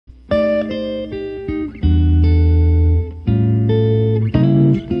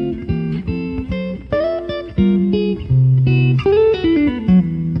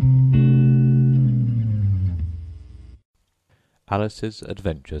Alice's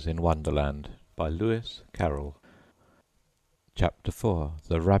Adventures in Wonderland by Lewis Carroll. Chapter 4.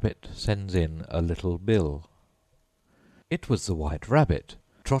 The Rabbit Sends in a Little Bill. It was the White Rabbit,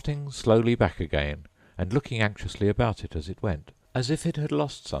 trotting slowly back again, and looking anxiously about it as it went, as if it had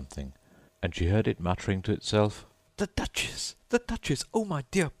lost something, and she heard it muttering to itself, "The Duchess! The Duchess! Oh, my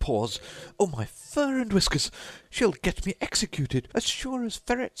dear paws! Oh, my fur and whiskers! She'll get me executed, as sure as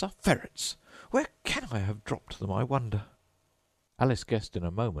ferrets are ferrets! Where can I have dropped them, I wonder?" Alice guessed in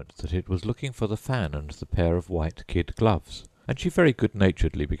a moment that it was looking for the fan and the pair of white kid gloves, and she very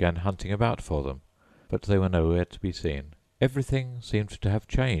good-naturedly began hunting about for them, but they were nowhere to be seen. Everything seemed to have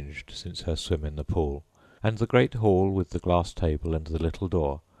changed since her swim in the pool, and the great hall with the glass table and the little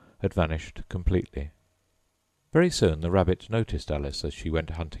door had vanished completely. Very soon the rabbit noticed Alice as she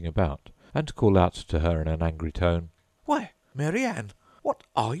went hunting about, and called out to her in an angry tone, "Why, Mary Ann, what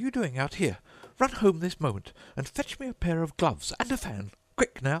are you doing out here? Run home this moment, and fetch me a pair of gloves and a fan.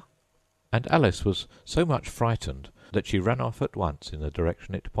 Quick, now!" And Alice was so much frightened that she ran off at once in the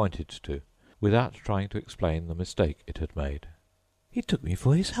direction it pointed to, without trying to explain the mistake it had made. "He took me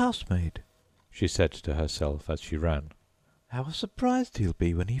for his housemaid," she said to herself as she ran. "How surprised he'll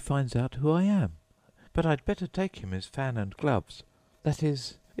be when he finds out who I am! But I'd better take him his fan and gloves. That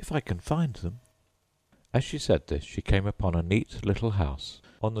is, if I can find them." As she said this, she came upon a neat little house,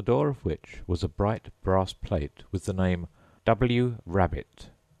 on the door of which was a bright brass plate with the name W. Rabbit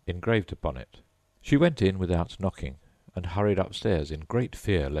engraved upon it. She went in without knocking, and hurried upstairs in great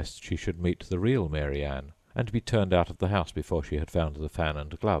fear lest she should meet the real Mary Ann, and be turned out of the house before she had found the fan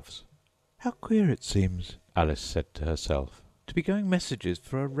and gloves. "How queer it seems," Alice said to herself, "to be going messages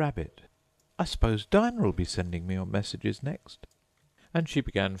for a rabbit. I suppose Dinah'll be sending me on messages next." and she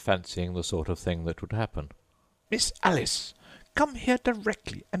began fancying the sort of thing that would happen. "Miss Alice, come here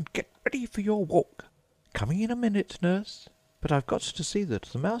directly and get ready for your walk." "Coming in a minute, nurse. But I've got to see that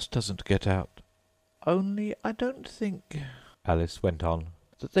the mouse doesn't get out. Only I don't think," Alice went on,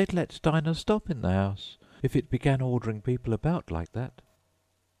 "that they'd let Dinah stop in the house if it began ordering people about like that."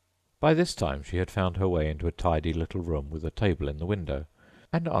 By this time she had found her way into a tidy little room with a table in the window,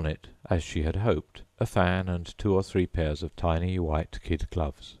 and on it, as she had hoped, a fan and 2 or 3 pairs of tiny white kid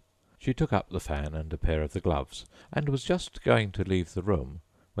gloves. She took up the fan and a pair of the gloves, and was just going to leave the room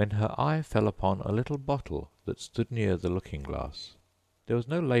when her eye fell upon a little bottle that stood near the looking-glass. There was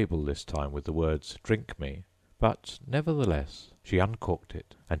no label this time with the words "Drink me," but nevertheless she uncorked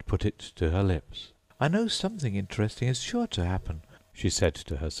it and put it to her lips. "I know something interesting is sure to happen," she said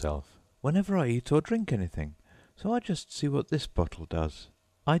to herself, "whenever I eat or drink anything, so I'll just see what this bottle does.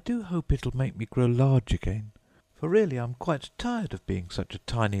 I do hope it'll make me grow large again, for really I'm quite tired of being such a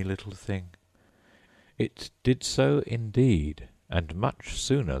tiny little thing." It did so indeed, and much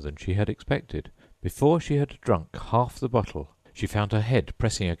sooner than she had expected. Before she had drunk half the bottle, she found her head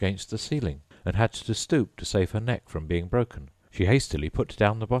pressing against the ceiling, and had to stoop to save her neck from being broken. She hastily put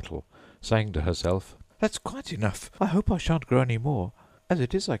down the bottle, saying to herself, "That's quite enough. I hope I shan't grow any more. As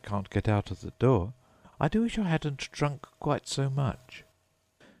it is, I can't get out of the door. I do wish I hadn't drunk quite so much."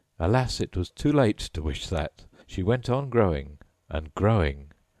 Alas, it was too late to wish that. She went on growing, and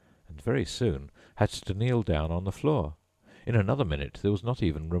very soon had to kneel down on the floor. In another minute there was not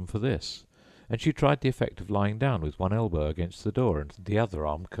even room for this, and she tried the effect of lying down with one elbow against the door and the other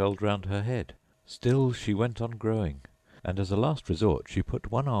arm curled round her head. Still she went on growing, and as a last resort she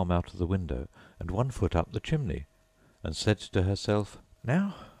put one arm out of the window and one foot up the chimney, and said to herself,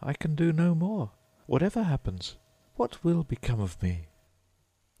 "Now I can do no more. Whatever happens, what will become of me?"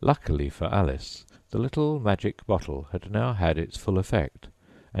 Luckily for Alice, the little magic bottle had now had its full effect,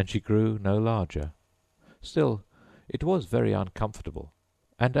 and she grew no larger. Still, it was very uncomfortable,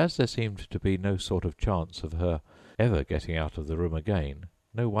 and as there seemed to be no sort of chance of her ever getting out of the room again,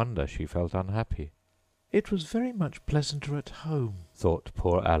 no wonder she felt unhappy. "It was very much pleasanter at home," thought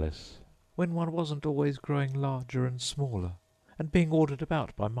poor Alice, "when one wasn't always growing larger and smaller, and being ordered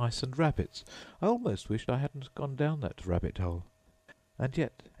about by mice and rabbits. I almost wished I hadn't gone down that rabbit-hole. And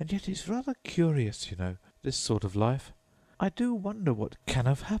yet it's rather curious, you know, this sort of life. I do wonder what can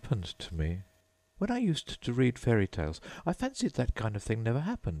have happened to me. When I used to read fairy tales, I fancied that kind of thing never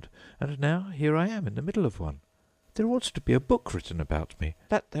happened, and now here I am in the middle of one. There ought to be a book written about me,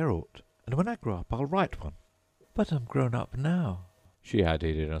 that there ought, and when I grow up I'll write one. But I'm grown up now," she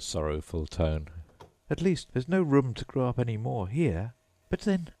added in a sorrowful tone. "At least there's no room to grow up any more here. But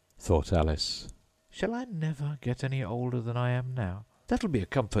then," thought Alice, "shall I never get any older than I am now? That'll be a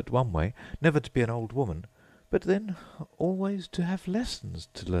comfort one way, never to be an old woman, but then always to have lessons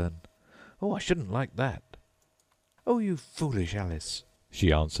to learn. Oh, I shouldn't like that." "Oh, you foolish Alice,"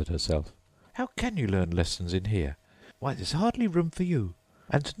 she answered herself. "how can you learn lessons in here? Why, there's hardly room for you,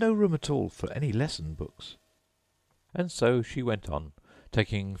 and no room at all for any lesson books." And so she went on,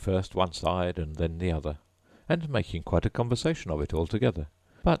 taking first one side and then the other, and making quite a conversation of it altogether.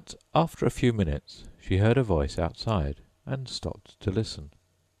 But after a few minutes she heard a voice outside, and stopped to listen.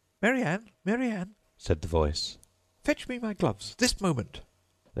 "Mary Ann, Mary Ann," said the voice, "fetch me my gloves this moment."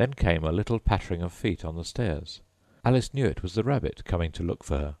 Then came a little pattering of feet on the stairs. Alice knew it was the rabbit coming to look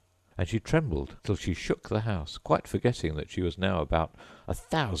for her, and she trembled till she shook the house, quite forgetting that she was now about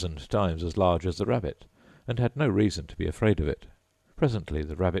 1,000 times as large as the rabbit, and had no reason to be afraid of it. Presently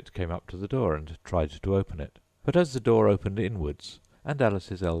the rabbit came up to the door and tried to open it, but as the door opened inwards, and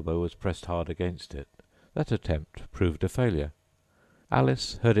Alice's elbow was pressed hard against it, that attempt proved a failure.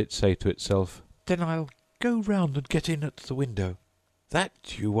 Alice heard it say to itself, "Then I'll go round and get in at the window."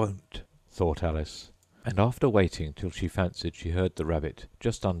 "That you won't," thought Alice, and after waiting till she fancied she heard the rabbit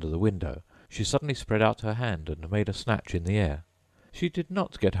just under the window, she suddenly spread out her hand and made a snatch in the air. She did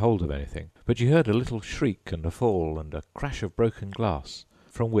not get hold of anything, but she heard a little shriek and a fall and a crash of broken glass,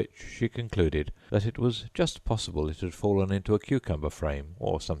 from which she concluded that it was just possible it had fallen into a cucumber frame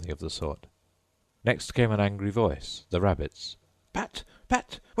or something of the sort. Next came an angry voice, the rabbit's. "Pat,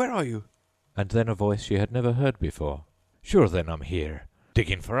 Pat, where are you?" And then a voice she had never heard before. "Sure then I'm here,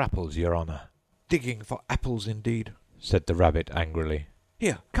 digging for apples, your honour." "Digging for apples indeed," said the rabbit angrily.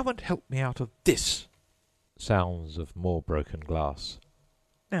 "Here, come and help me out of this." Sounds of more broken glass.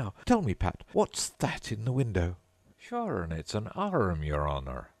 "Now, tell me, Pat, what's that in the window?" "Sure, and it's an arm, your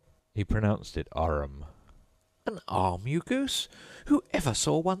honour." He pronounced it arm. "An arm, you goose? Who ever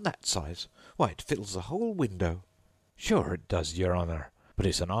saw one that size? Why, it fills the whole window." "Sure it does, your honour, but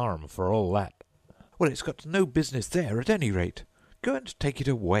it's an arm for all that." "Well, it's got no business there at any rate. Go and take it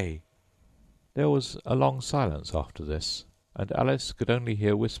away." There was a long silence after this, and Alice could only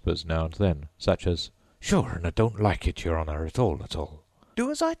hear whispers now and then, such as, "Sure, and I don't like it, your honour, at all, at all."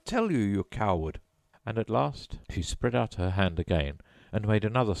 "Do as I tell you, you coward." And at last she spread out her hand again and made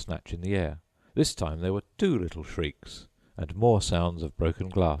another snatch in the air. This time there were 2 little shrieks, and more sounds of broken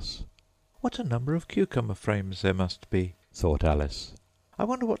glass. "What a number of cucumber frames there must be," thought Alice. "I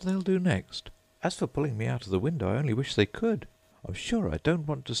wonder what they'll do next. As for pulling me out of the window, I only wish they could. I'm sure I don't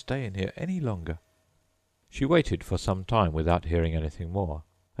want to stay in here any longer." She waited for some time without hearing anything more.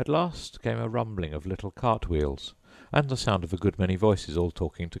 At last came a rumbling of little cart-wheels, and the sound of a good many voices all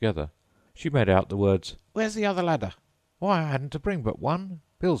talking together. She made out the words, "Where's the other ladder? Why, I hadn't to bring but one.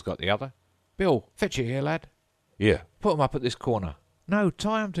 Bill's got the other. Bill, fetch it here, lad. Here, put 'em up at this corner. No,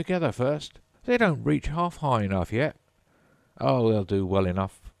 tie 'em together first. They don't reach half high enough yet. Oh, they'll do well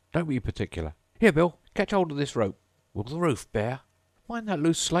enough. Don't be particular. Here, Bill, catch hold of this rope. Will the roof bear? Mind that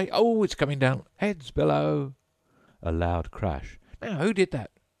loose slate. Oh, it's coming down. Heads below." A loud crash. "Now, who did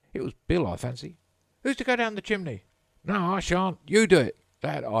that? It was Bill, I fancy. Who's to go down the chimney?" "No, I shan't. You do it."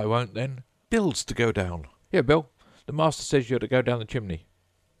 "That I won't, then." "Bill's to go down." "Here, Bill. The master says you're to go down the chimney."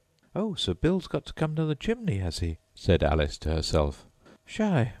 "Oh, so Bill's got to come down the chimney, has he?" said Alice to herself.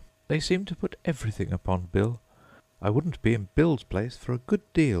 "Shy, they seem to put everything upon Bill. I wouldn't be in Bill's place for a good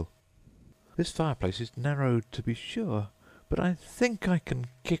deal. This fireplace is narrow, to be sure, but I think I can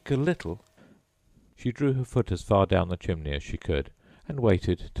kick a little." She drew her foot as far down the chimney as she could, and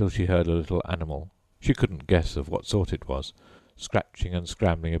waited till she heard a little animal, she couldn't guess of what sort it was, scratching and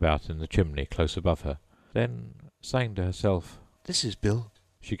scrambling about in the chimney close above her. Then, saying to herself, "This is Bill,"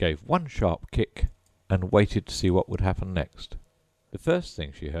 she gave one sharp kick, and waited to see what would happen next. The first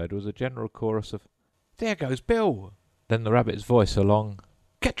thing she heard was a general chorus of, "There goes Bill!" Then the rabbit's voice along,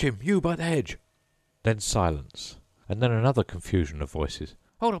 "Catch him, you by the hedge!" Then silence, and then another confusion of voices.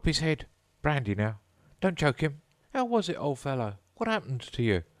 "Hold up his head! Brandy now! Don't choke him! How was it, old fellow? What happened to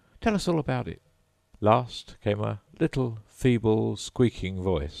you? Tell us all about it." Last came a little feeble squeaking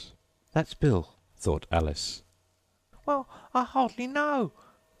voice. "That's Bill," thought Alice. "Well, I hardly know.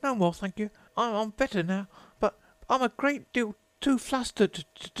 No more, thank you. I'm better now, but I'm a great deal too flustered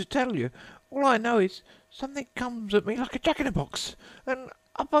to tell you. All I know is something comes at me like a jack-in-a-box, and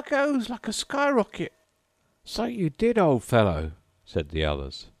up I goes like a skyrocket." "So you did, old fellow," said the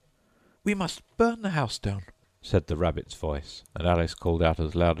others. "We must burn the house down," said the rabbit's voice, and Alice called out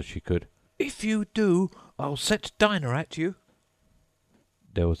as loud as she could, "If you do, I'll set Dinah at you."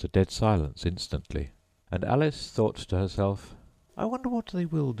 There was a dead silence instantly, and Alice thought to herself, "I wonder what they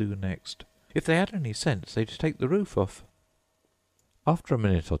will do next. If they had any sense, they'd take the roof off." After a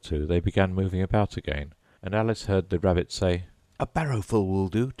minute or two they began moving about again, and Alice heard the rabbit say, "A barrowful will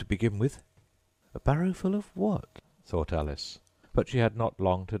do, to begin with." "A barrowful of what?" thought Alice. But she had not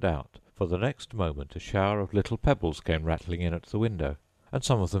long to doubt, for the next moment a shower of little pebbles came rattling in at the window, and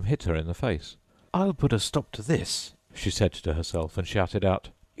some of them hit her in the face. "I'll put a stop to this," she said to herself, and shouted out,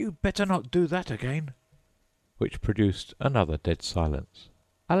 "You'd better not do that again," which produced another dead silence.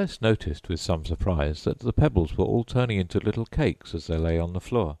 Alice noticed with some surprise that the pebbles were all turning into little cakes as they lay on the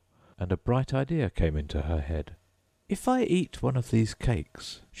floor, and a bright idea came into her head. "If I eat one of these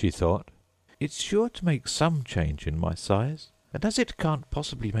cakes," she thought, "it's sure to make some change in my size, and as it can't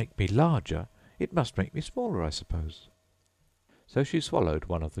possibly make me larger, it must make me smaller, I suppose." So she swallowed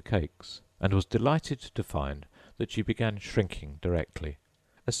one of the cakes, and was delighted to find that she began shrinking directly.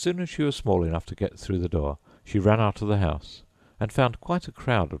 As soon as she was small enough to get through the door, she ran out of the house, and found quite a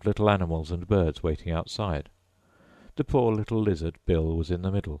crowd of little animals and birds waiting outside. The poor little lizard Bill was in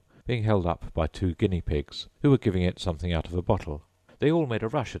the middle, being held up by 2 guinea pigs, who were giving it something out of a bottle. They all made a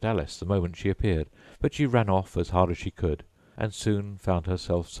rush at Alice the moment she appeared, but she ran off as hard as she could, and soon found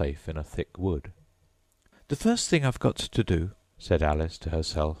herself safe in a thick wood. "The first thing I've got to do," said Alice to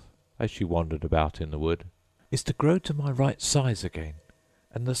herself, as she wandered about in the wood, "is to grow to my right size again,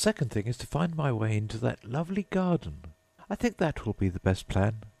 and the second thing is to find my way into that lovely garden. I think that will be the best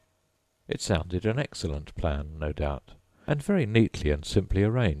plan." It sounded an excellent plan, no doubt, and very neatly and simply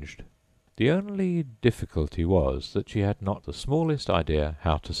arranged. The only difficulty was that she had not the smallest idea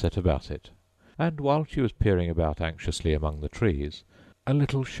how to set about it, and while she was peering about anxiously among the trees, a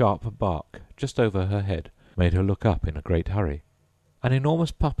little sharp bark just over her head made her look up in a great hurry. An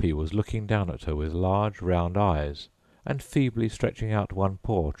enormous puppy was looking down at her with large round eyes, and feebly stretching out one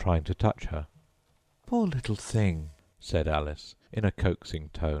paw, trying to touch her. "Poor little thing," said Alice, in a coaxing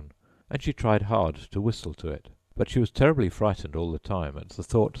tone, and she tried hard to whistle to it, but she was terribly frightened all the time at the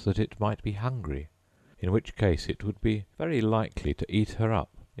thought that it might be hungry, in which case it would be very likely to eat her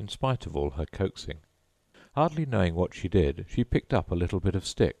up, in spite of all her coaxing. Hardly knowing what she did, she picked up a little bit of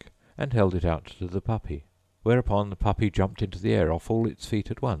stick, and held it out to the puppy, whereupon the puppy jumped into the air off all its feet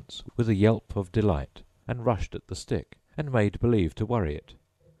at once, with a yelp of delight, and rushed at the stick, and made believe to worry it.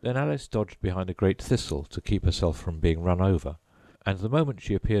 Then Alice dodged behind a great thistle to keep herself from being run over, and the moment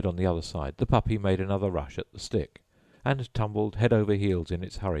she appeared on the other side, the puppy made another rush at the stick, and tumbled head over heels in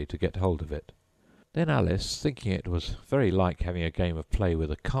its hurry to get hold of it. Then Alice, thinking it was very like having a game of play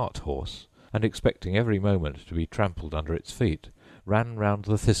with a cart-horse, and expecting every moment to be trampled under its feet, ran round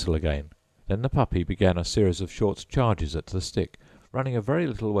the thistle again. Then the puppy began a series of short charges at the stick, running a very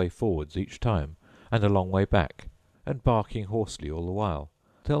little way forwards each time, and a long way back, and barking hoarsely all the while,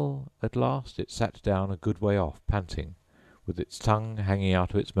 till at last it sat down a good way off, panting, with its tongue hanging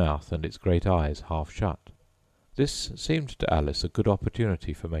out of its mouth and its great eyes half shut. This seemed to Alice a good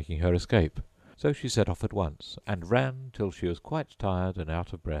opportunity for making her escape, so she set off at once, and ran till she was quite tired and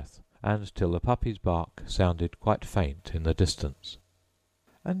out of breath, and till the puppy's bark sounded quite faint in the distance.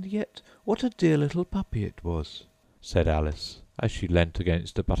 "And yet what a dear little puppy it was," said Alice, as she leant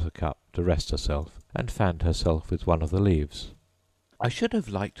against a buttercup to rest herself, and fanned herself with one of the leaves. "I should have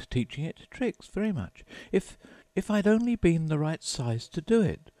liked teaching it tricks very much, if I'd only been the right size to do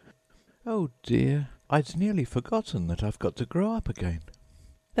it. Oh dear, I'd nearly forgotten that I've got to grow up again.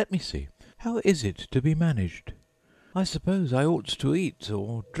 Let me see, how is it to be managed? I suppose I ought to eat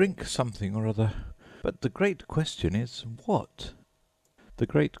or drink something or other, but the great question is, what?" The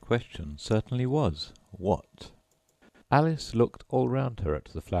great question certainly was, what? Alice looked all round her at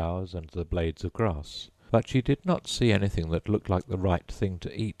the flowers and the blades of grass, but she did not see anything that looked like the right thing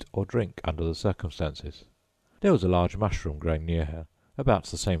to eat or drink under the circumstances. There was a large mushroom growing near her, about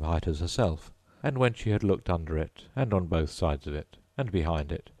the same height as herself, and when she had looked under it, and on both sides of it, and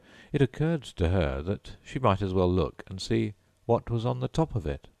behind it, it occurred to her that she might as well look and see what was on the top of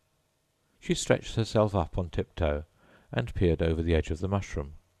it. She stretched herself up on tiptoe, and peered over the edge of the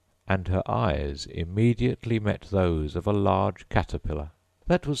mushroom, and her eyes immediately met those of a large caterpillar,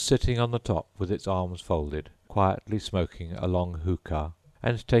 that was sitting on the top with its arms folded, quietly smoking a long hookah,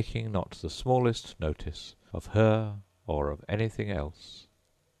 and taking not the smallest notice of her or of anything else.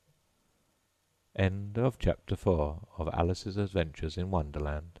 End of Chapter 4 of Alice's Adventures in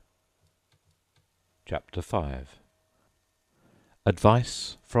Wonderland. Chapter 5.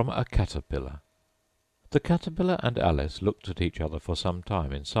 Advice from a Caterpillar. The caterpillar and Alice looked at each other for some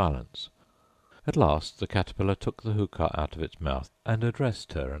time in silence. At last the caterpillar took the hookah out of its mouth, and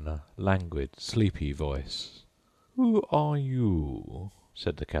addressed her in a languid, sleepy voice. "Who are you?"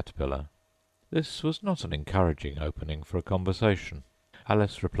 said the caterpillar. This was not an encouraging opening for a conversation.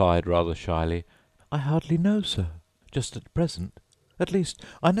 Alice replied rather shyly, "I hardly know, sir, just at present. At least,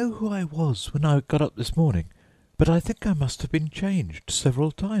 I know who I was when I got up this morning, but I think I must have been changed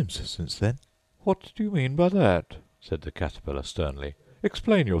several times since then." "What do you mean by that?" said the caterpillar sternly.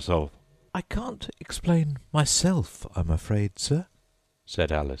 "Explain yourself." "I can't explain myself, I'm afraid, sir,"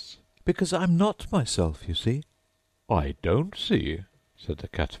 said Alice. "because I'm not myself, you see." "I don't see," said the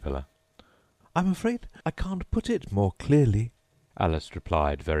Caterpillar. "I'm afraid I can't put it more clearly," Alice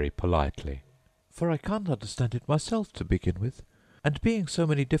replied very politely. "for I can't understand it myself to begin with, and being so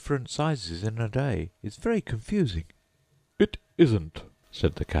many different sizes in a day is very confusing." "It isn't,"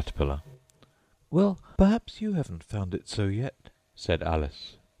 said the Caterpillar. "Well, perhaps you haven't found it so yet," said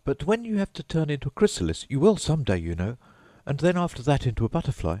Alice. "But when you have to turn into a chrysalis, you will some day, you know, and then after that into a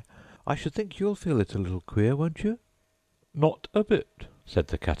butterfly, I should think you'll feel it a little queer, won't you?" "Not a bit," said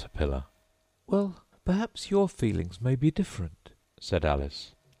the Caterpillar. "Well, perhaps your feelings may be different," said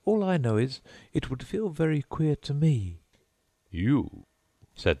Alice. "All I know is it would feel very queer to me." "You?"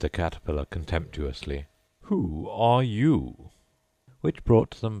 said the Caterpillar contemptuously. "Who are you?" Which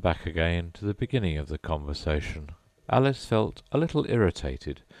brought them back again to the beginning of the conversation. Alice felt a little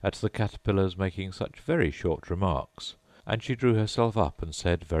irritated at the Caterpillar's making such very short remarks, and she drew herself up and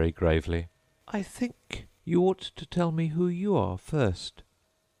said very gravely, "I think you ought to tell me who you are first."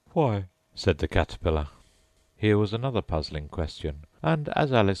 "Why?" said the Caterpillar. Here was another puzzling question, and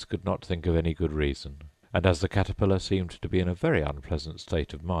as Alice could not think of any good reason, and as the Caterpillar seemed to be in a very unpleasant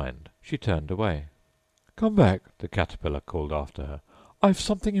state of mind, she turned away. "Come back," the Caterpillar called after her. "I've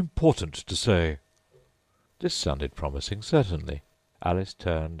something important to say." This sounded promising, certainly. Alice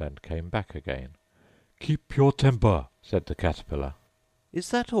turned and came back again. "Keep your temper," said the Caterpillar. "Is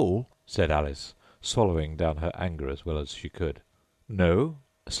that all?" said Alice, swallowing down her anger as well as she could. "No,"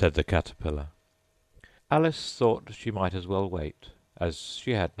 said the Caterpillar. Alice thought she might as well wait, as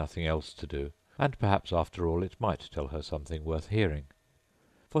she had nothing else to do, and perhaps after all it might tell her something worth hearing.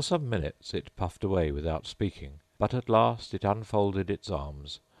 For some minutes it puffed away without speaking, but at last it unfolded its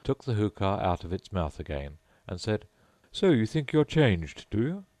arms, took the hookah out of its mouth again, and said, "So you think you're changed, do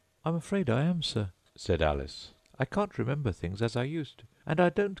you?" "I'm afraid I am, sir," said Alice. "I can't remember things as I used to, and I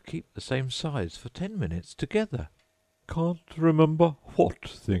don't keep the same size for 10 minutes together." "Can't remember what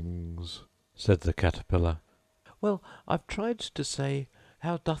things?" said the Caterpillar. "Well, I've tried to say,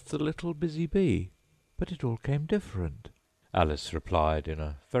 'How doth the little busy bee?' but it all came different," Alice replied in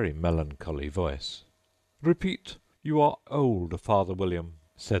a very melancholy voice. "Repeat, 'You are old, Father William,'"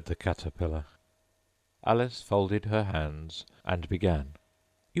 said the Caterpillar. Alice folded her hands and began.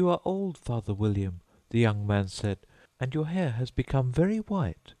 "You are old, Father William," the young man said, "and your hair has become very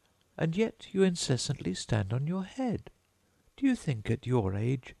white, and yet you incessantly stand on your head. Do you think at your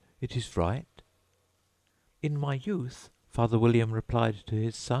age it is right?" "In my youth," Father William replied to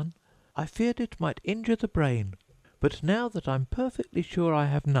his son, "I feared it might injure the brain, but now that I'm perfectly sure I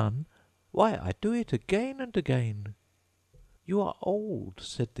have none, why, I do it again and again." "You are old,"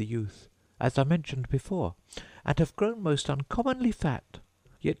 said the youth, "as I mentioned before, and have grown most uncommonly fat,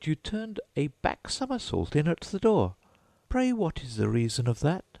 yet you turned a back somersault in at the door. Pray, what is the reason of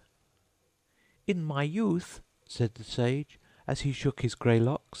that?" "In my youth," said the sage, as he shook his grey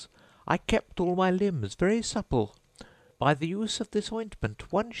locks, "I kept all my limbs very supple. By the use of this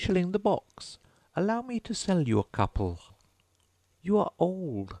ointment, 1 shilling the box. Allow me to sell you a couple." "You are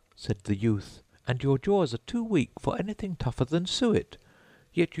old," said the youth, "and your jaws are too weak for anything tougher than suet.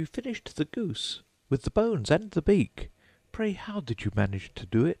 Yet you finished the goose, with the bones and the beak. Pray, how did you manage to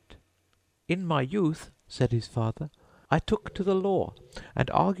do it?" "In my youth," said his father, "I took to the law, and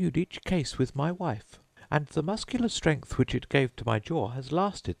argued each case with my wife, and the muscular strength which it gave to my jaw has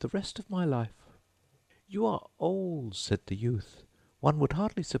lasted the rest of my life." "You are old," said the youth. "One would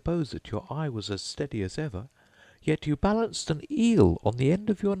hardly suppose that your eye was as steady as ever, yet you balanced an eel on the end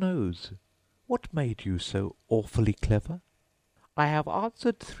of your nose. What made you so awfully clever?" "I have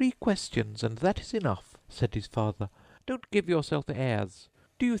answered 3 questions, and that is enough," said his father. "Don't give yourself airs.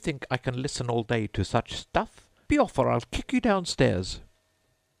 Do you think I can listen all day to such stuff? Be off, or I'll kick you downstairs."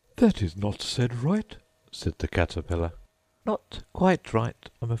 "That is not said right," said the Caterpillar. "Not quite right,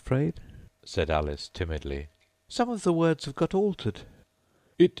 I'm afraid," said Alice timidly. "Some of the words have got altered."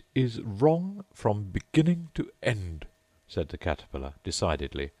 "It is wrong from beginning to end," said the Caterpillar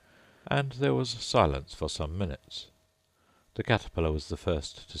decidedly, and there was silence for some minutes. The Caterpillar was the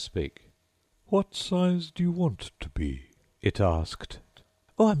first to speak. "What size do you want to be?" it asked.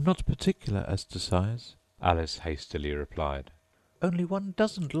 "Oh, I'm not particular as to size," Alice hastily replied. "only one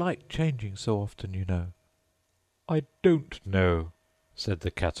doesn't like changing so often, you know." "I don't know," said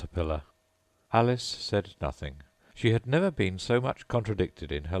the Caterpillar. Alice said nothing. She had never been so much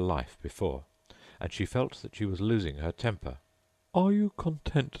contradicted in her life before, and she felt that she was losing her temper. "Are you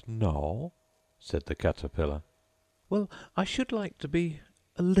content now?" said the Caterpillar. "Well, I should like to be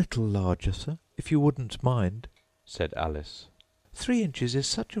a little larger, sir, if you wouldn't mind," said Alice. 3 inches is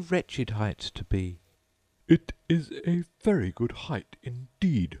such a wretched height to be." "It is a very good height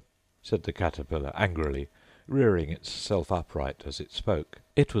indeed," said the Caterpillar angrily. rearing itself upright as it spoke.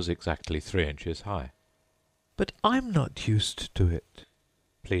 It was exactly 3 inches high. "But I'm not used to it,"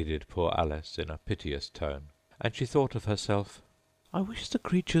 pleaded poor Alice in a piteous tone, and she thought of herself, "I wish the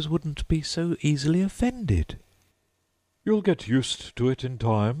creatures wouldn't be so easily offended." "You'll get used to it in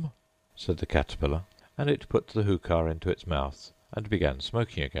time," said the caterpillar, and it put the hookah into its mouth and began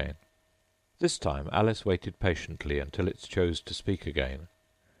smoking again. This time Alice waited patiently until it chose to speak again.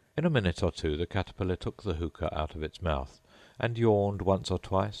 In a minute or two the caterpillar took the hookah out of its mouth, and yawned once or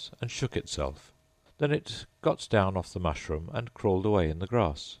twice, and shook itself. Then it got down off the mushroom and crawled away in the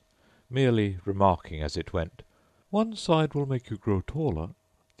grass, merely remarking as it went, "One side will make you grow taller,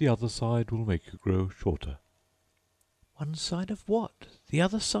 the other side will make you grow shorter." "One side of what? The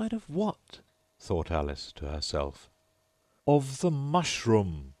other side of what?" thought Alice to herself. "Of the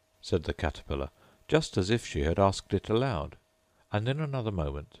mushroom," said the caterpillar, just as if she had asked it aloud, and in another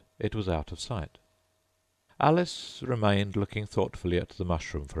moment it was out of sight. Alice remained looking thoughtfully at the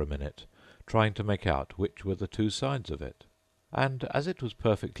mushroom for a minute, trying to make out which were the 2 sides of it, and as it was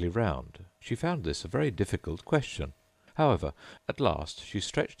perfectly round, she found this a very difficult question. However, at last she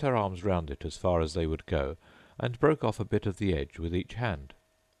stretched her arms round it as far as they would go, and broke off a bit of the edge with each hand.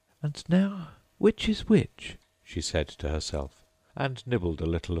 "And now, which is which?" she said to herself, and nibbled a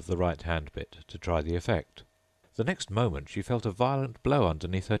little of the right hand bit to try the effect. The next moment she felt a violent blow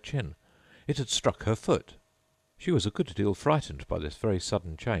underneath her chin. It had struck her foot. She was a good deal frightened by this very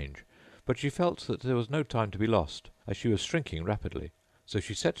sudden change, but she felt that there was no time to be lost, as she was shrinking rapidly, so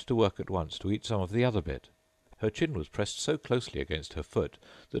she set to work at once to eat some of the other bit. Her chin was pressed so closely against her foot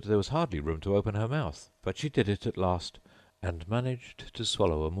that there was hardly room to open her mouth, but she did it at last, and managed to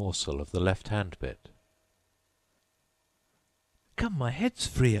swallow a morsel of the left hand bit. "Come, my head's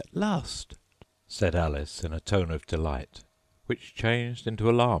free at last," said Alice in a tone of delight, which changed into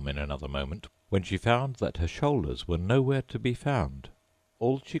alarm in another moment, when she found that her shoulders were nowhere to be found.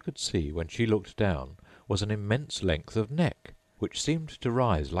 All she could see when she looked down was an immense length of neck, which seemed to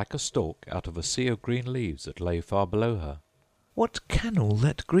rise like a stalk out of a sea of green leaves that lay far below her. "What can all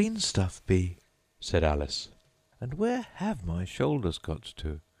that green stuff be?" said Alice. "And where have my shoulders got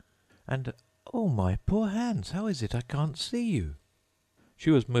to? And, oh, my poor hands, how is it I can't see you?" She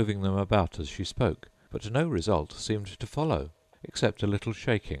was moving them about as she spoke, but no result seemed to follow, except a little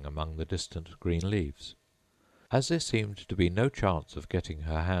shaking among the distant green leaves. As there seemed to be no chance of getting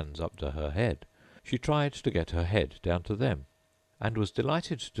her hands up to her head, she tried to get her head down to them, and was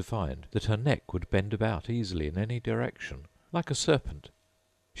delighted to find that her neck would bend about easily in any direction, like a serpent.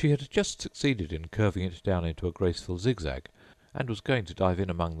 She had just succeeded in curving it down into a graceful zigzag, and was going to dive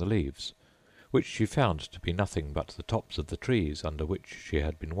in among the leaves, which she found to be nothing but the tops of the trees under which she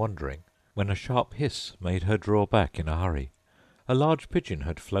had been wandering, when a sharp hiss made her draw back in a hurry. A large pigeon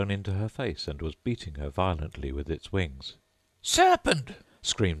had flown into her face and was beating her violently with its wings. "Serpent!"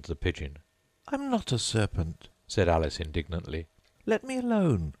 screamed the pigeon. "I'm not a serpent," said Alice indignantly. "Let me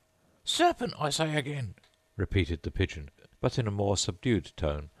alone." "Serpent, I say again," repeated the pigeon, but in a more subdued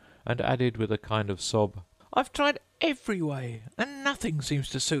tone, and added with a kind of sob, "I've tried every way, and nothing seems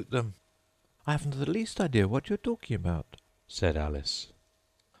to suit them." "I haven't the least idea what you're talking about," said Alice.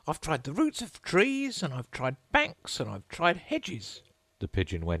 "I've tried the roots of trees, and I've tried banks, and I've tried hedges," the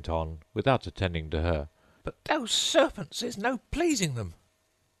pigeon went on, without attending to her. "but those serpents, there's no pleasing them."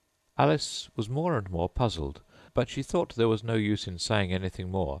 Alice was more and more puzzled, but she thought there was no use in saying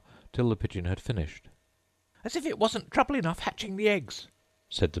anything more till the pigeon had finished. "As if it wasn't trouble enough hatching the eggs,"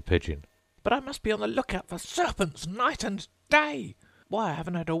 said the pigeon. "but I must be on the lookout for serpents night and day. Why, I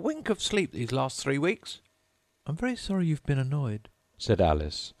haven't had a wink of sleep these last 3 weeks." "I'm very sorry you've been annoyed," said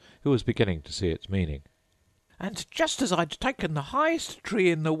Alice, who was beginning to see its meaning. "And just as I'd taken the highest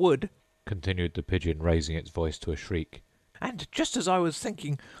tree in the wood," continued the pigeon, raising its voice to a shriek, "and just as I was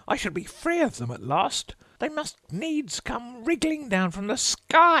thinking I should be free of them at last, they must needs come wriggling down from the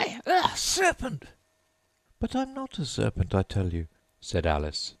sky. Ugh, serpent!" "But I'm not a serpent, I tell you," said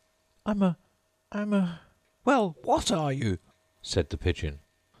Alice. I'm a... "Well, what are you?" said the pigeon.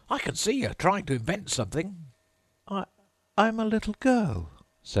 "I can see you're trying to invent something." I'm a little girl,"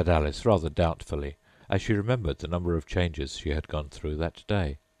 said Alice, rather doubtfully, as she remembered the number of changes she had gone through that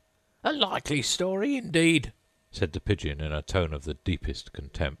day. "A likely story, indeed," said the pigeon in a tone of the deepest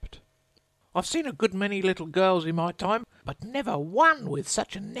contempt. "I've seen a good many little girls in my time, but never one with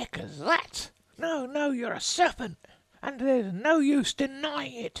such a neck as that. No, you're a serpent, and there's no use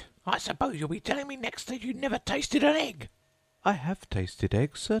denying it. I suppose you'll be telling me next that you never tasted an egg." "I have tasted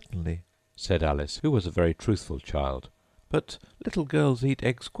eggs, certainly," said Alice, who was a very truthful child. "but little girls eat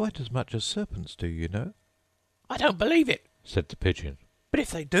eggs quite as much as serpents do, you know." "I don't believe it," said the pigeon. But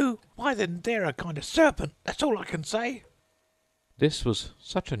if they do, why then they're a kind of serpent, that's all I can say. This was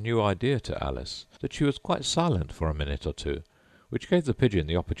such a new idea to Alice that she was quite silent for a minute or two, which gave the pigeon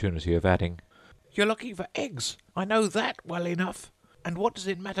the opportunity of adding, You're looking for eggs, I know that well enough. And what does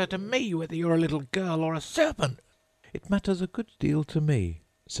it matter to me whether you're a little girl or a serpent? It matters a good deal to me,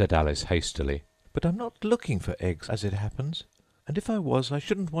 said Alice hastily. but I'm not looking for eggs, as it happens. And if I was, I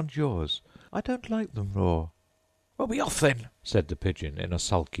shouldn't want yours. I don't like them raw. Well, be off then, said the pigeon in a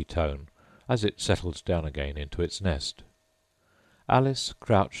sulky tone, as it settled down again into its nest. Alice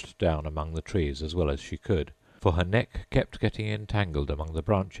crouched down among the trees as well as she could, for her neck kept getting entangled among the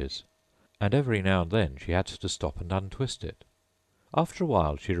branches, and every now and then she had to stop and untwist it. After a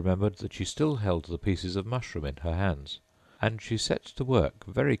while she remembered that she still held the pieces of mushroom in her hands, and she set to work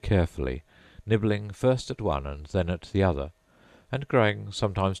very carefully, nibbling first at one and then at the other, and growing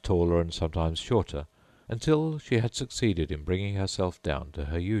sometimes taller and sometimes shorter, until she had succeeded in bringing herself down to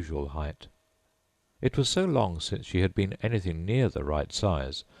her usual height. It was so long since she had been anything near the right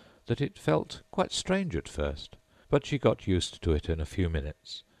size that it felt quite strange at first, but she got used to it in a few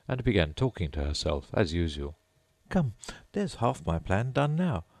minutes, and began talking to herself as usual. Come, there's half my plan done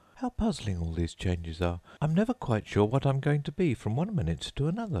now. How puzzling all these changes are. I'm never quite sure what I'm going to be from one minute to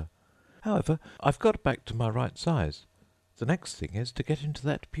another. However, I've got back to my right size. The next thing is to get into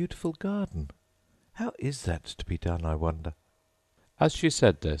that beautiful garden. How is that to be done, I wonder? As she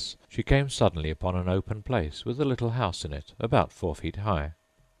said this, she came suddenly upon an open place with a little house in it, about 4 feet high.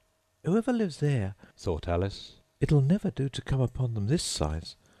 Whoever lives there, thought Alice, it'll never do to come upon them this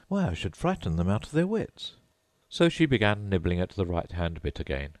size. Why, I should frighten them out of their wits. So she began nibbling at the right-hand bit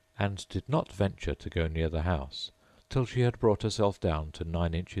again, and did not venture to go near the house till she had brought herself down to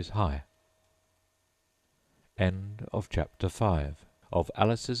 9 inches high. End of Chapter 5 of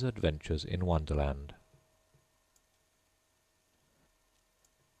Alice's Adventures in Wonderland.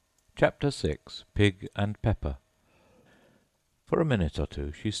 Chapter 6 Pig and Pepper. For a minute or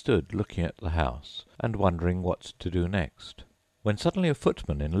two she stood looking at the house and wondering what to do next, when suddenly a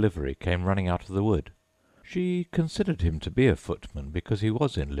footman in livery came running out of the wood. She considered him to be a footman because he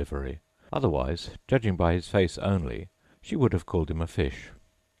was in livery. Otherwise, judging by his face only, she would have called him a fish,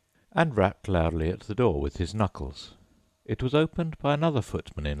 and rapped loudly at the door with his knuckles. It was opened by another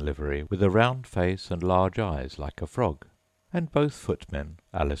footman in livery, with a round face and large eyes like a frog, and both footmen,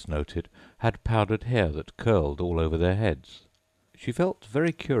 Alice noted, had powdered hair that curled all over their heads. She felt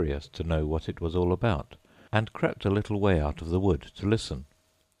very curious to know what it was all about, and crept a little way out of the wood to listen.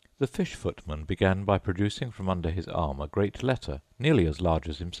 The fish footman began by producing from under his arm a great letter, nearly as large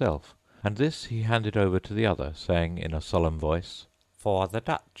as himself, and this he handed over to the other, saying in a solemn voice, "For the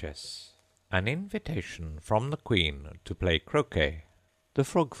Duchess, an invitation from the Queen to play croquet." The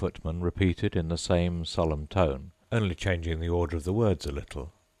frog footman repeated in the same solemn tone, only changing the order of the words a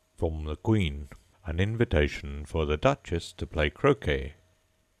little, "From the Queen, an invitation for the Duchess to play croquet."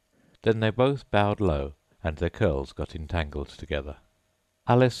 Then they both bowed low, and their curls got entangled together.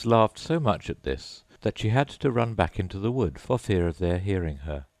 Alice laughed so much at this that she had to run back into the wood for fear of their hearing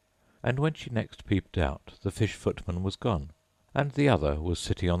her, and when she next peeped out the fish footman was gone, and the other was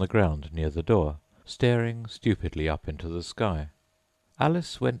sitting on the ground near the door, staring stupidly up into the sky.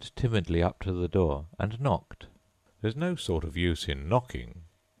 Alice went timidly up to the door and knocked. "There's no sort of use in knocking,"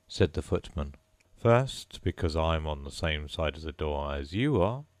 said the footman. "First, because I'm on the same side of the door as you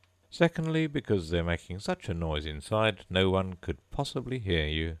are. Secondly, because they're making such a noise inside no one could possibly hear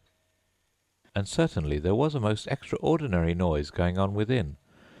you." And certainly there was a most extraordinary noise going on within,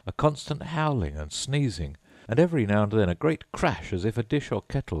 a constant howling and sneezing, and every now and then a great crash as if a dish or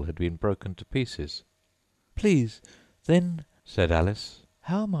kettle had been broken to pieces. "Please, then," said Alice,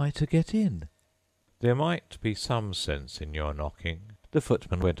 "how am I to get in?" "There might be some sense in your knocking," the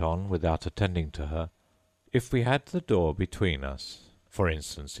footman went on without attending to her, "if we had the door between us. For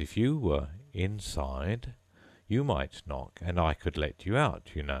instance, if you were inside, you might knock, and I could let you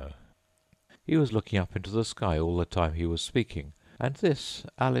out, you know." He was looking up into the sky all the time he was speaking, and this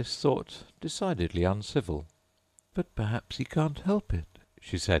Alice thought decidedly uncivil. "But perhaps he can't help it,"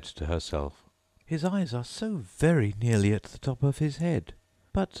 she said to herself. "His eyes are so very nearly at the top of his head.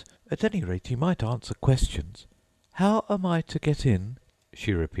 But at any rate he might answer questions. How am I to get in?"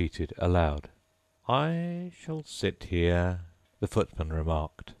 she repeated aloud. "I shall sit here," the footman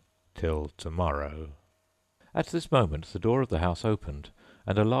remarked, "till tomorrow." At this moment the door of the house opened,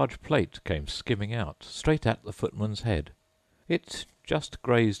 and a large plate came skimming out, straight at the footman's head. It just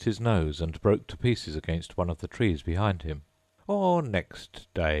grazed his nose and broke to pieces against one of the trees behind him. "Or next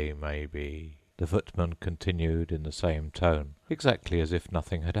day, maybe," the footman continued in the same tone, exactly as if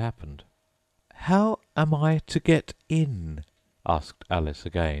nothing had happened. "How am I to get in?" asked Alice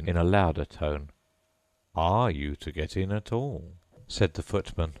again, in a louder tone. "Are you to get in at all?" said the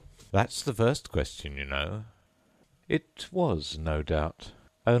footman. "That's the first question, you know." It was, no doubt,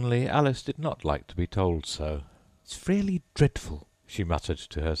 only Alice did not like to be told so. "It's really dreadful," she muttered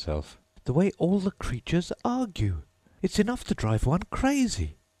to herself, "the way all the creatures argue. It's enough to drive one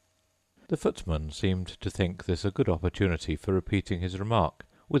crazy." The footman seemed to think this a good opportunity for repeating his remark,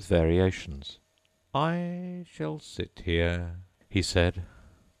 with variations. "I shall sit here," he said,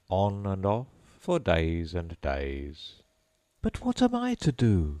 "on and off, for days and days." "But what am I to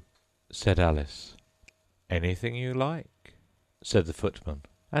do?" said Alice. "Anything you like," said the footman,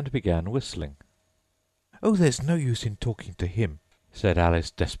 and began whistling. "Oh, there's no use in talking to him," said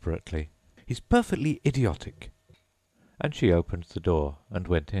Alice desperately. "He's perfectly idiotic." And she opened the door and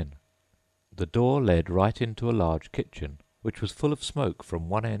went in. The door led right into a large kitchen, which was full of smoke from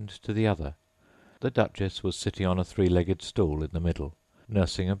one end to the other. The Duchess was sitting on a three-legged stool in the middle,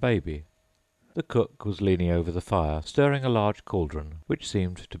 nursing a baby. The cook was leaning over the fire, stirring a large cauldron, which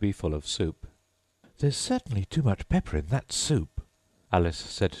seemed to be full of soup. "There's certainly too much pepper in that soup," Alice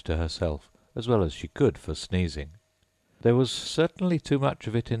said to herself, as well as she could for sneezing. There was certainly too much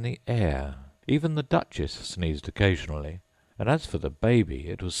of it in the air. Even the Duchess sneezed occasionally, and as for the baby,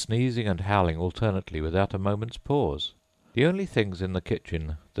 it was sneezing and howling alternately without a moment's pause. The only things in the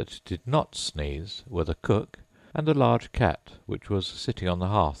kitchen that did not sneeze were the cook and a large cat, which was sitting on the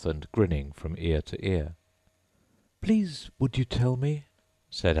hearth and grinning from ear to ear. "Please, would you tell me,"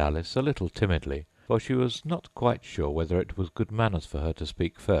 said Alice, a little timidly, for she was not quite sure whether it was good manners for her to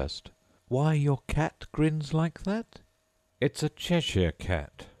speak first, "why your cat grins like that?" "It's a Cheshire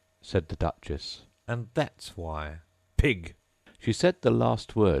cat," said the Duchess, "and that's why. Pig!" She said the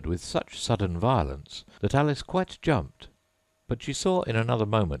last word with such sudden violence that Alice quite jumped, but she saw in another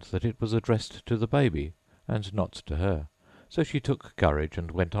moment that it was addressed to the baby, and not to her, so she took courage and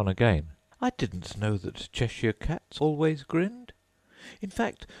went on again. "I didn't know that Cheshire cats always grinned. In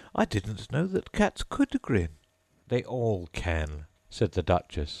fact, I didn't know that cats could grin." "They all can," said the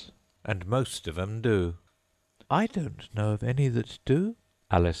Duchess, "and most of 'em do." "I don't know of any that do,"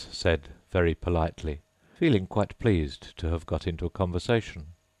 Alice said very politely, feeling quite pleased to have got into a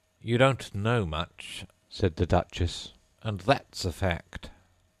conversation. "You don't know much," said the Duchess, "and that's a fact."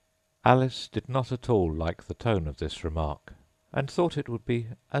 Alice did not at all like the tone of this remark, and thought it would be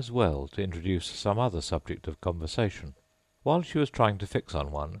as well to introduce some other subject of conversation. While she was trying to fix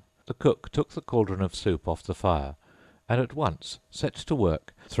on one, the cook took the cauldron of soup off the fire, and at once set to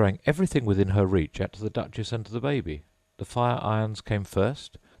work, throwing everything within her reach at the Duchess and the baby. The fire-irons came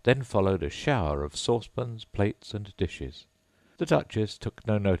first, then followed a shower of saucepans, plates, and dishes. The Duchess took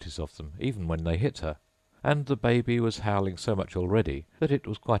no notice of them, even when they hit her, and the baby was howling so much already that it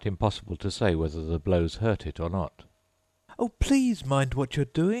was quite impossible to say whether the blows hurt it or not. "Oh, please mind what you're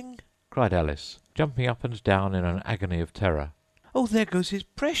doing," cried Alice, jumping up and down in an agony of terror. "Oh, there goes his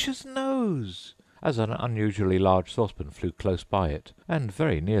precious nose!" as an unusually large saucepan flew close by it, and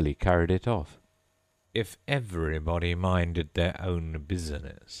very nearly carried it off. "If everybody minded their own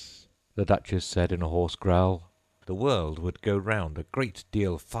business," the Duchess said in a hoarse growl, "the world would go round a great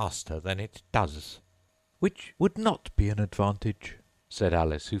deal faster than it does." "Which would not be an advantage," said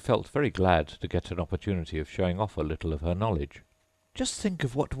Alice, who felt very glad to get an opportunity of showing off a little of her knowledge. "Just think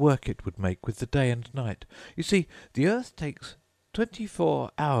of what work it would make with the day and night. You see, the earth takes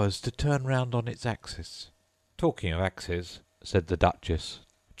 24 hours to turn round on its axis." "Talking of axes," said the Duchess,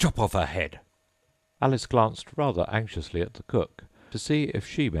 "chop off her head." Alice glanced rather anxiously at the cook, to see if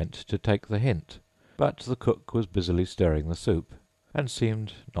she meant to take the hint, but the cook was busily stirring the soup, and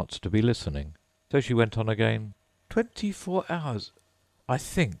seemed not to be listening. So she went on again. 24 hours, I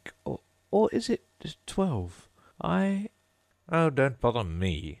think. Or is it 12? "Oh, don't bother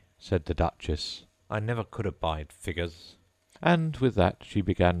me," said the Duchess. "I never could abide figures." And with that she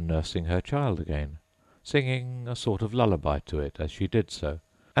began nursing her child again, singing a sort of lullaby to it as she did so,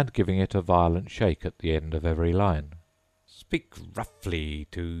 and giving it a violent shake at the end of every line. "Speak roughly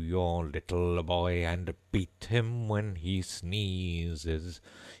to your little boy, and beat him when he sneezes.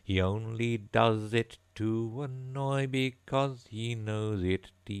 He only does it to annoy, because he knows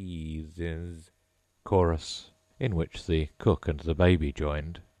it teases." Chorus, in which the cook and the baby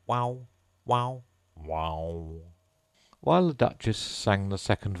joined. Wow, wow, wow. While the Duchess sang the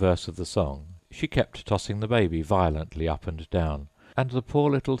second verse of the song, she kept tossing the baby violently up and down, and the poor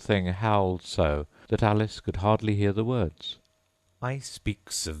little thing howled so that Alice could hardly hear the words. "I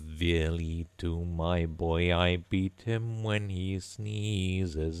speak severely to my boy, I beat him when he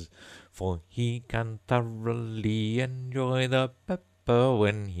sneezes, for he can thoroughly enjoy the pepper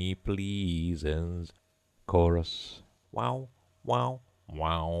when he pleases." Chorus. Wow, Wow,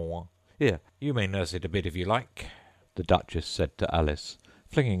 wow. Here, you may nurse it a bit if you like, the Duchess said to Alice,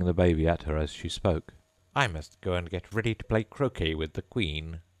 flinging the baby at her as she spoke. I must go and get ready to play croquet with the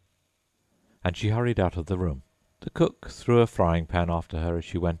Queen. And she hurried out of the room. The cook threw a frying pan after her as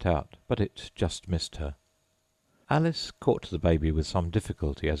she went out, but it just missed her. Alice caught the baby with some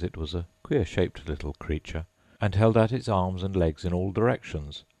difficulty, as it was a queer-shaped little creature, and held out its arms and legs in all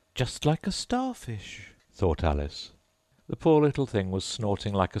directions. Just like a starfish, thought Alice. The poor little thing was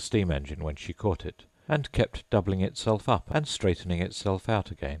snorting like a steam engine when she caught it, and kept doubling itself up and straightening itself out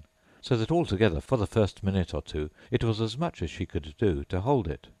again, so that altogether for the first minute or two it was as much as she could do to hold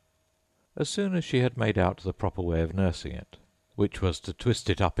it. As soon as she had made out the proper way of nursing it, which was to twist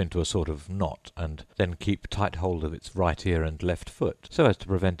it up into a sort of knot, and then keep tight hold of its right ear and left foot, so as to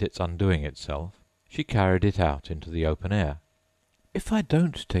prevent its undoing itself, she carried it out into the open air. "If I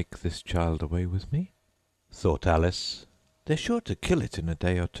don't take this child away with me," thought Alice, "they're sure to kill it in a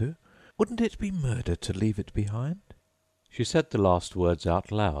day or two. Wouldn't it be murder to leave it behind?" She said the last words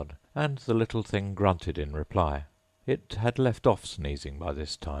out loud, and the little thing grunted in reply. It had left off sneezing by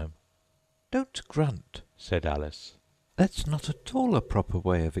this time. "Don't grunt," said Alice. "That's not at all a proper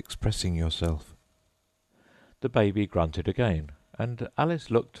way of expressing yourself." The baby grunted again, and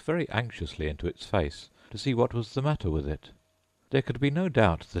Alice looked very anxiously into its face to see what was the matter with it. There could be no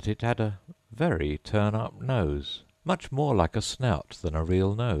doubt that it had a very turn-up nose, much more like a snout than a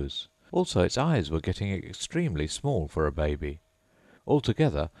real nose. Also, its eyes were getting extremely small for a baby.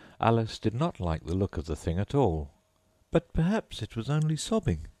 Altogether, Alice did not like the look of the thing at all. But perhaps it was only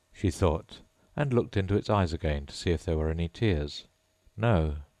sobbing, she thought, and looked into its eyes again to see if there were any tears.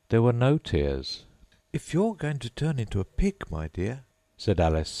 No, there were no tears. "If you're going to turn into a pig, my dear," said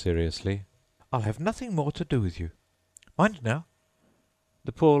Alice seriously, "I'll have nothing more to do with you. Mind now."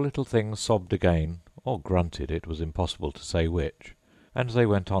 The poor little thing sobbed again, or grunted, it was impossible to say which, and they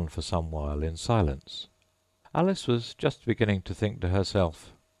went on for some while in silence. Alice was just beginning to think to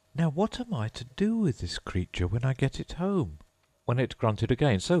herself, "Now what am I to do with this creature when I get it home?" when it grunted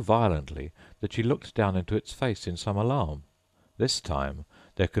again so violently that she looked down into its face in some alarm. This time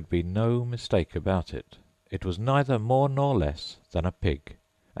there could be no mistake about it. It was neither more nor less than a pig,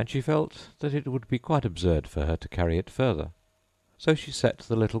 and she felt that it would be quite absurd for her to carry it further. So she set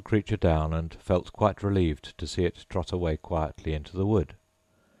the little creature down, and felt quite relieved to see it trot away quietly into the wood.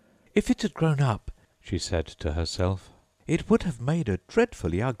 "If it had grown up," she said to herself, "it would have made a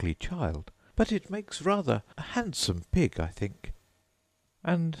dreadfully ugly child, but it makes rather a handsome pig, I think."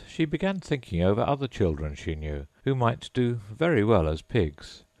 And she began thinking over other children she knew, who might do very well as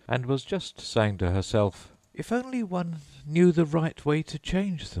pigs, and was just saying to herself, "If only one knew the right way to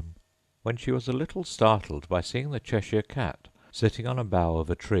change them," when she was a little startled by seeing the Cheshire Cat sitting on a bough of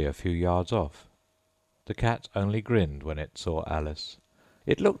a tree a few yards off. The cat only grinned when it saw Alice.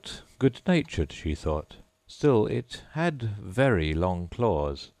 It looked good-natured, she thought. Still, it had very long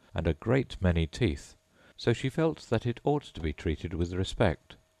claws and a great many teeth, so she felt that it ought to be treated with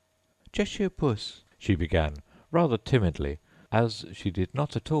respect. "Cheshire Puss," she began, rather timidly, as she did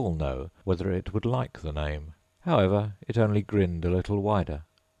not at all know whether it would like the name. However, it only grinned a little wider.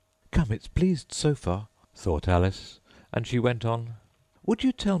 "Come, it's pleased so far," thought Alice, and she went on, "Would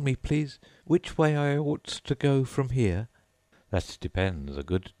you tell me, please, which way I ought to go from here?" "That depends a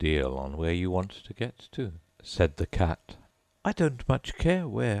good deal on where you want to get to," said the cat. "I don't much care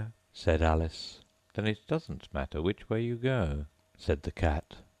where," said Alice. "Then it doesn't matter which way you go," said the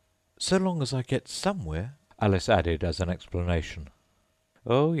cat. "So long as I get somewhere," Alice added as an explanation.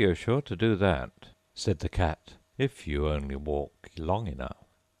 "Oh, you're sure to do that," said the cat, "if you only walk long enough."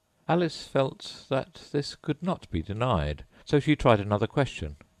 Alice felt that this could not be denied, so she tried another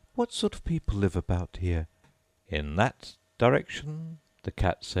question. "What sort of people live about here?" "In that direction," the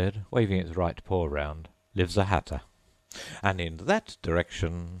cat said, waving its right paw round, "lives a hatter. And in that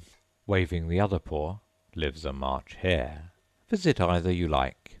direction," waving the other paw, "lives a March Hare. Visit either you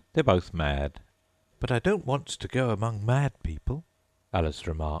like. They're both mad." "But I don't want to go among mad people," Alice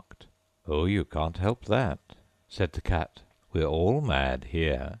remarked. "Oh, you can't help that," said the cat. "We're all mad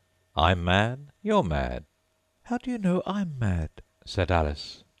here. I'm mad, you're mad." "How do you know I'm mad?" said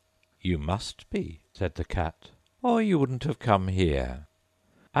Alice. "You must be," said the cat, "or you wouldn't have come here."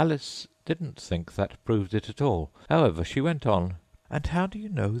 Alice didn't think that proved it at all. However, she went on. "And how do you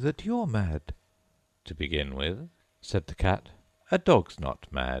know that you're mad?" "To begin with," said the cat, "a dog's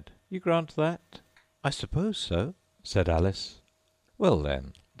not mad. You grant that?" "I suppose so," said Alice. "Well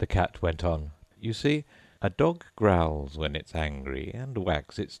then," the cat went on, "you see, a dog growls when it's angry and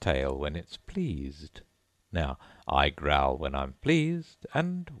wags its tail when it's pleased. Now, I growl when I'm pleased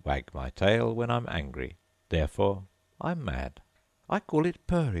and wag my tail when I'm angry. Therefore, I'm mad." I call it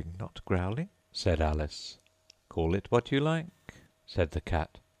purring, not growling, said Alice. Call it what you like, said the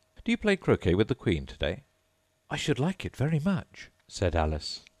cat. Do you play croquet with the Queen today? I should like it very much, said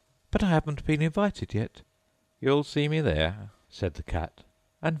Alice. but I haven't been invited yet. You'll see me there, said the cat,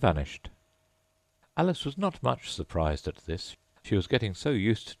 and vanished. Alice was not much surprised at this. She was getting so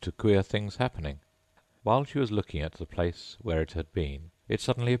used to queer things happening. While she was looking at the place where it had been, it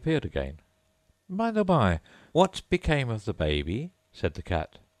suddenly appeared again. By the by, what became of the baby? Said the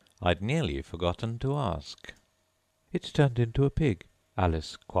cat. I'd nearly forgotten to ask. It turned into a pig,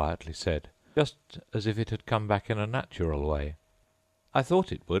 Alice quietly said, just as if it had come back in a natural way. I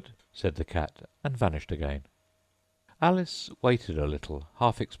thought it would, said the cat, and vanished again. Alice waited a little,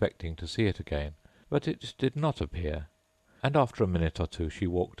 half expecting to see it again, but it did not appear, and after a minute or two she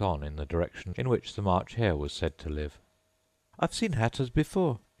walked on in the direction in which the March Hare was said to live. I've seen hatters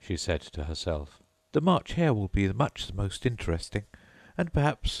before, she said to herself. The March Hare will be much the most interesting, and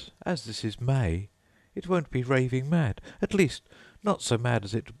perhaps, as this is May, it won't be raving mad, at least not so mad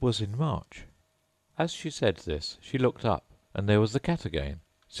as it was in March. As she said this, she looked up, and there was the cat again,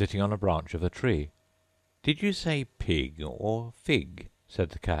 sitting on a branch of a tree. Did you say pig or fig?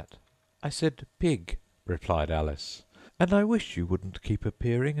 Said the cat. I said pig, replied Alice. and I wish you wouldn't keep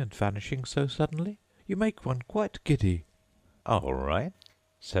appearing and vanishing so suddenly. You make one quite giddy. All right,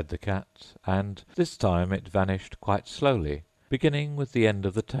 said the cat, and this time it vanished quite slowly, beginning with the end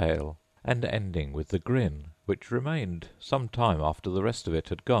of the tail, and ending with the grin, which remained some time after the rest of it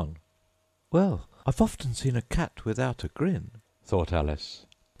had gone. Well, I've often seen a cat without a grin, thought Alice.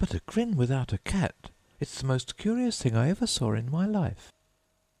 But a grin without a cat, it's the most curious thing I ever saw in my life.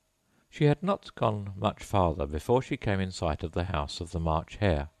 She had not gone much farther before she came in sight of the house of the March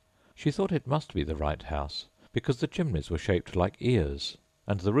Hare. She thought it must be the right house, because the chimneys were shaped like ears,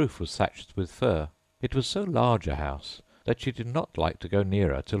 and the roof was thatched with fur. It was so large a house that she did not like to go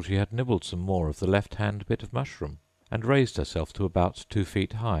nearer till she had nibbled some more of the left-hand bit of mushroom, and raised herself to about 2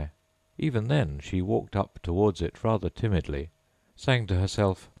 feet high. Even then she walked up towards it rather timidly, saying to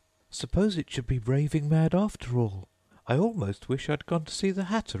herself, Suppose it should be raving mad after all. I almost wish I'd gone to see the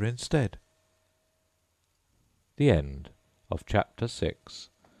Hatter instead. The end of Chapter 6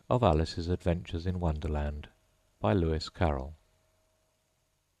 of Alice's Adventures in Wonderland by Lewis Carroll.